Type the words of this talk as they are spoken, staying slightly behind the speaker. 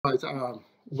Right,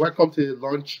 welcome to the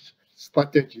launch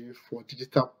strategy for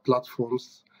digital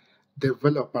platforms,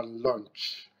 develop and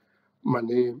launch. My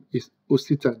name is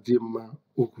Osita Dima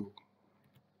Ugu.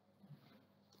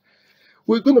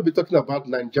 We're going to be talking about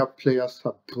Nigeria Players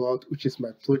Abroad, which is my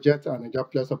project. And Nigeria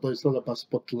Players Abroad is all about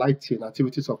spotlighting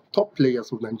activities of top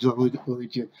players of Nigerian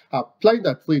origin, applying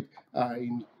that rate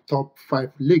in top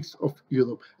 5 leagues of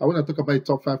Europe. I want to talk about the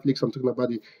top 5 leagues. I'm talking about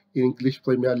the English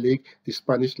Premier League, the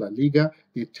Spanish La Liga,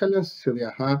 the Italian Serie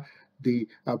A, the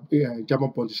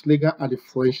German Bundesliga, and the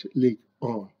French League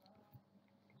On.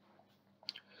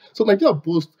 So Nigeria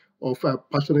boasts of a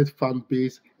passionate fan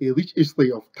base, a rich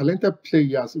history of talented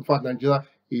players. In fact, Nigeria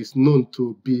is known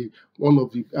to be one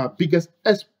of the biggest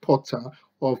exporter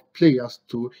of players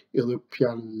to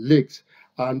European leagues.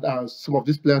 And some of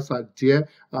these players are there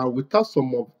without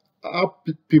some of our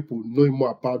people knowing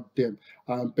more about them.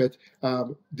 But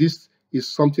this is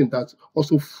something that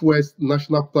also fuels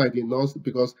national pride in us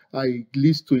because it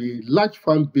leads to a large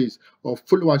fan base of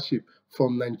followership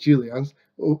from Nigerians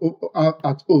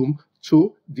at home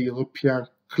to the European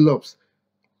clubs.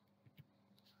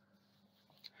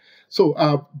 So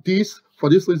for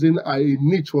this reason, a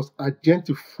niche was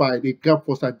identified, a gap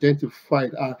was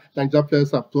identified. Nigeria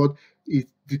Players Abroad is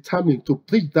determined to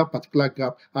bridge that particular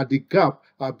gap, the gap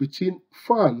between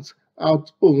fans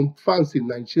at home, fans in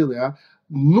Nigeria,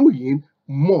 knowing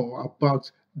more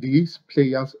about these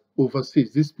players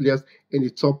overseas, these players in the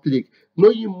top league,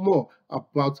 knowing more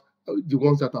about the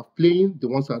ones that are playing, the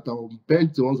ones that are on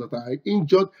bench, the ones that are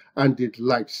injured, and the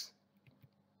likes.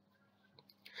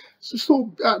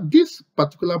 So this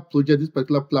particular project, this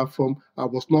particular platform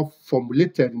was not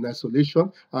formulated in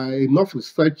isolation. Enough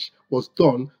research was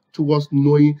done towards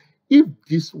knowing if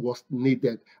this was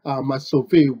needed. My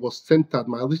survey was centered,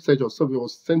 my research or survey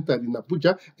was centered in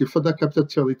Abuja, the federal capital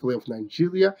territory of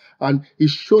Nigeria, and it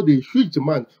showed a huge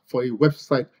demand for a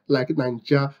website like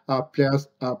Nigeria Players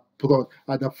Abroad.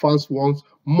 The fans want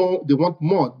more; they want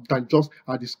more than just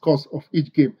the scores of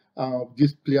each game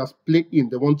these players play in.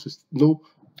 They want to know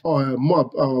more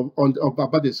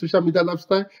about the social media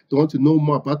lifestyle. They want to know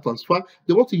more about transfer.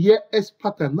 They want to hear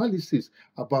expert analysis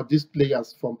about these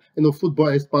players from football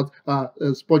experts,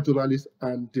 sport journalists,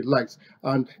 and the likes.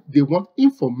 And they want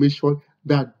information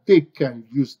that they can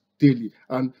use daily.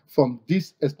 And from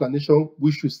this explanation,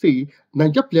 we should say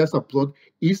Nigeria Players Abroad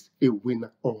is a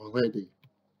winner already.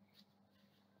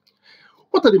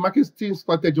 What are the marketing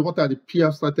strategy? What are the PR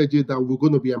strategy that we're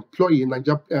going to be employing?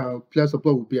 Nigeria Players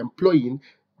Abroad will be employing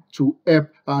to help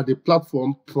the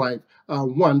platform thrive.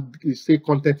 One, they say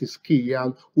content is key,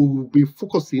 and we will be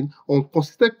focusing on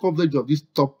consistent coverage of these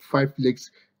top 5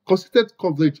 leagues, consistent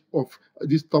coverage of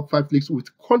these top 5 leagues with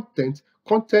content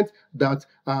that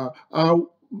our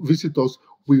visitors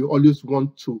will always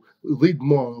want to read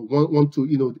more, want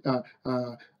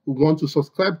to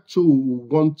subscribe to,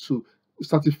 want to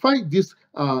satisfy these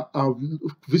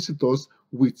visitors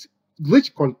with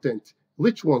rich content,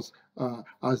 rich ones,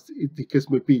 as the case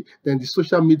may be. Then the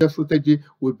social media strategy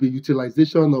will be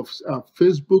utilization of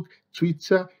Facebook,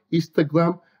 Twitter,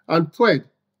 Instagram, and Thread,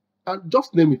 and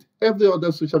just name it, every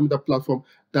other social media platform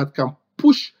that can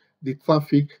push the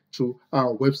traffic to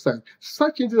our website.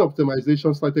 Search engine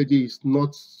optimization strategy is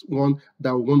not one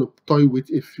that we want to toy with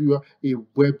if you are a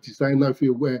web designer, if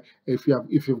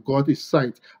you've got a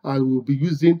site, and we'll be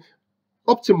using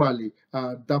optimally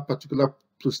that particular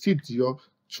procedure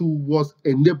towards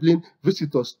enabling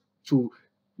visitors to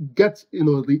get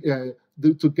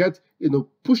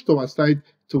pushed to our site,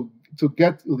 to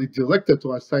get redirected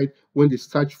to our site when they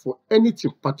search for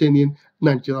anything pertaining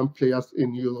Nigerian players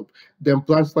in Europe. Then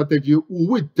brand strategy, we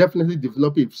will definitely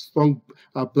develop a strong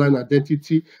brand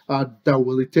identity that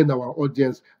will retain our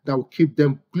audience, that will keep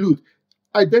them glued.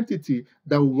 Identity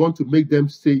that we want to make them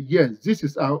say, yes, this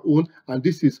is our own, and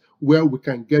this is where we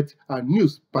can get our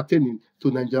news pertaining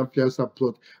to Nigerian Players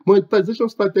Abroad. Monetization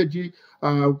strategy,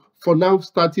 for now,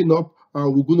 starting up,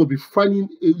 we're going to be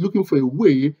looking for a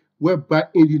way whereby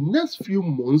in the next few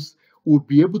months, we'll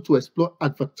be able to explore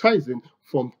advertising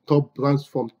from top brands,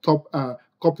 from top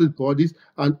corporate bodies,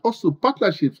 and also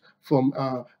partnerships from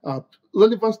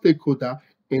relevant stakeholders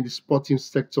in the sporting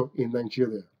sector in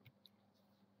Nigeria.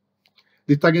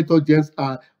 The target audience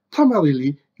are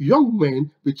primarily young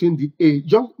men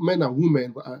and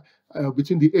women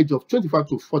between the age of 25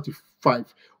 to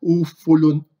 45 who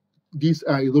follow these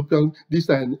European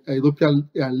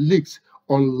leagues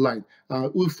online.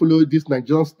 We follow these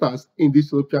Nigerian stars in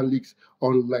these European leagues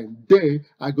online. They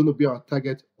are going to be our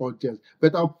target audience.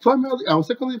 But our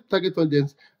secondary target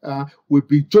audience will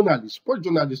be journalists, sport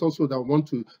journalists also that want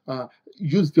to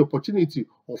use the opportunity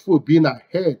of being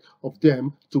ahead of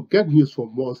them to get news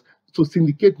from us, to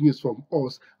syndicate news from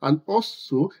us, and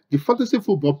also the fantasy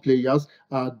football players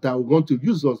that want to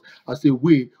use us as a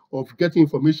way of getting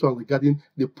information regarding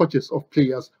the purchase of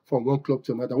players from one club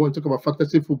to another. I want to talk about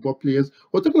fantasy football players.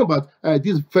 We're talking about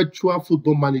these virtual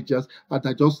football managers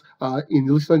that just in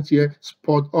recent years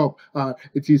spot up.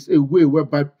 It is a way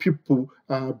whereby people,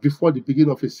 before the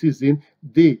beginning of a season,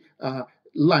 they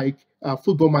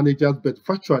football managers, but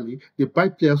virtually they buy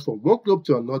players from one club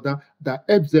to another that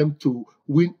helps them to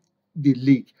win the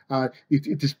league.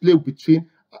 It is played between,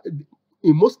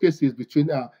 in most cases, between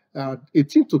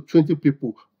 18 to 20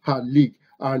 people per league.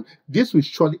 And this will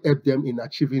surely help them in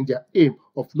achieving their aim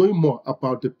of knowing more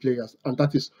about the players. And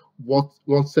that is what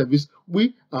one service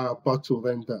we are about to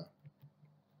render.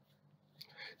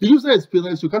 The user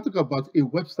experience, you can't talk about a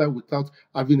website without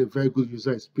having a very good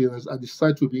user experience, and the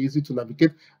site will be easy to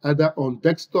navigate either on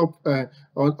desktop,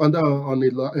 on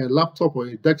a laptop or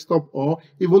a desktop, or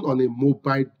even on a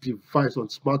mobile device on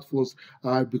smartphones,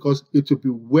 because it will be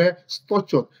well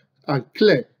structured and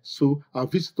clear, so our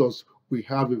visitors will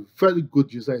have a very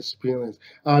good user experience.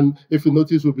 And if you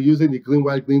notice, we'll be using the green,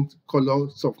 white, green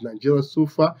colors of Nigeria so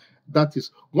far. That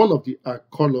is one of the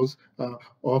colors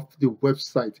of the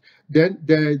website. Then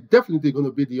there definitely going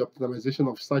to be the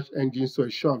optimization of search engines to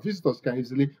ensure visitors can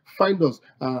easily find us,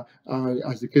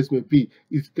 as the case may be.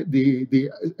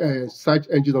 The search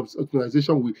engine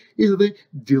optimization will easily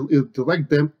direct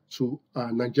them to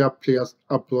Nigeria Players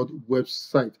Abroad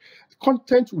website.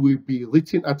 Content will be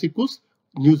written articles,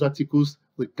 news articles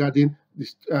regarding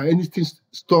this, any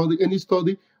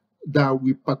story that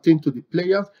will pertain to the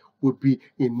players will be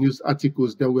in news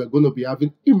articles. Then we're going to be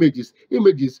having images.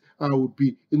 Images will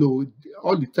be,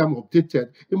 all the time updated.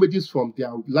 Images from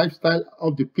their lifestyle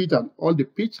of the pitch and on the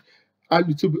pitch, and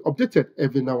it will be updated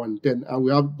every now and then. And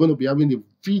we are going to be having a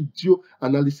video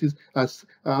analysis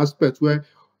aspect where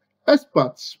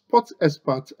experts, sports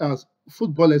experts, as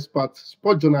football experts,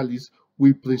 sport journalists,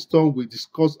 we brainstorm, we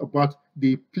discuss about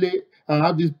the play and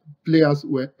how these players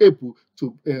were able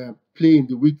to play in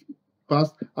the week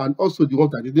past, and also the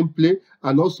ones that didn't play,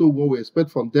 and also what we expect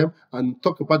from them, and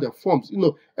talk about their forms.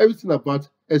 Everything about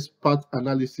expert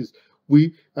analysis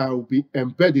we will be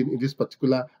embedding in this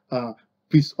particular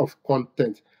piece of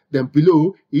content. Then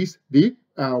below is the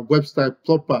website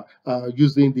proper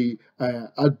using the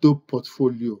Adobe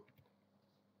Portfolio.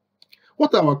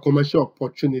 What are our commercial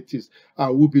opportunities?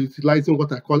 We'll be utilizing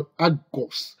what I call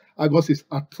AGOS. AGOS is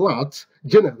attract,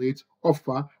 generate,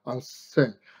 offer, and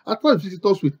sell. Attract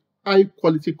visitors with high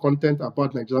quality content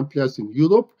about Nigerian players in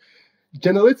Europe.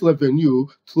 Generate revenue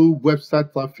through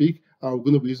website traffic. We're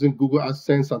going to be using Google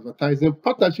AdSense advertising,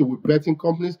 partnership with betting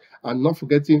companies, and not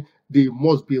forgetting they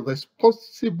must be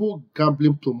responsible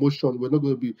gambling promotion. We're not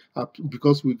going to be,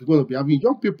 because we're going to be having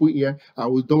young people here,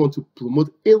 and we don't want to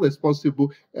promote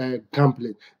irresponsible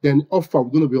gambling. Then offer, we're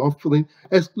going to be offering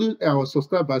our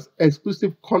subscribers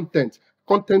exclusive content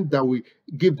that will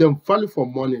give them value for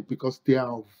money because they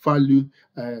are valued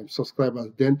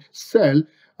subscribers. Then sell,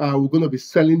 we're going to be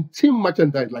selling team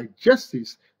merchandise like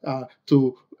jerseys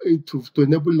to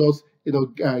enable us,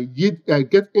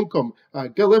 get income,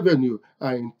 get revenue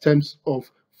in terms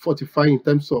of fortifying, in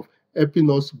terms of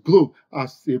helping us grow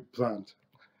as a brand.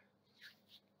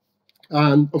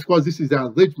 And of course, this is the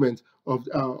arrangement of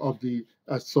the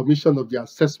submission of the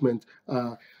assessment.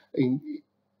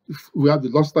 We have the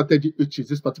launch strategy, which is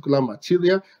this particular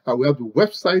material. We have the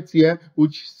website here,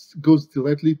 which goes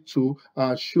directly to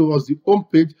show us the home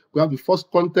page. We have the first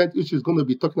content, which is going to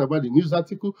be talking about the news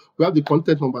article. We have the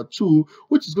content number 2,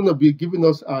 which is going to be giving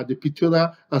us the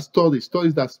pictorial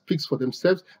stories that speaks for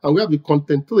themselves. And we have the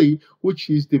content 3, which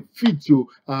is the video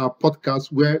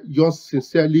podcast, where yours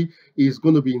sincerely is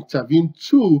going to be interviewing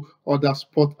 2 other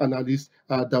sport analysts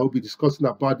that will be discussing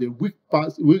about the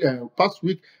past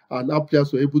week, and how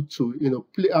players were able to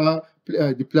play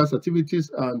the players'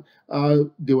 activities, and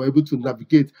they were able to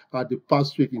navigate the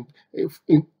past week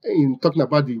in talking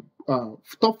about the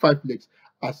top 5 leagues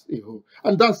as a whole.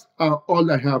 And that's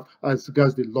all I have as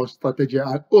regards the launch strategy.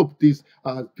 I hope this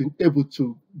has been able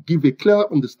to give a clear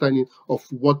understanding of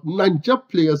what Nigeria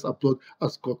Players Abroad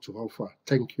has got to offer.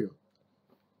 Thank you.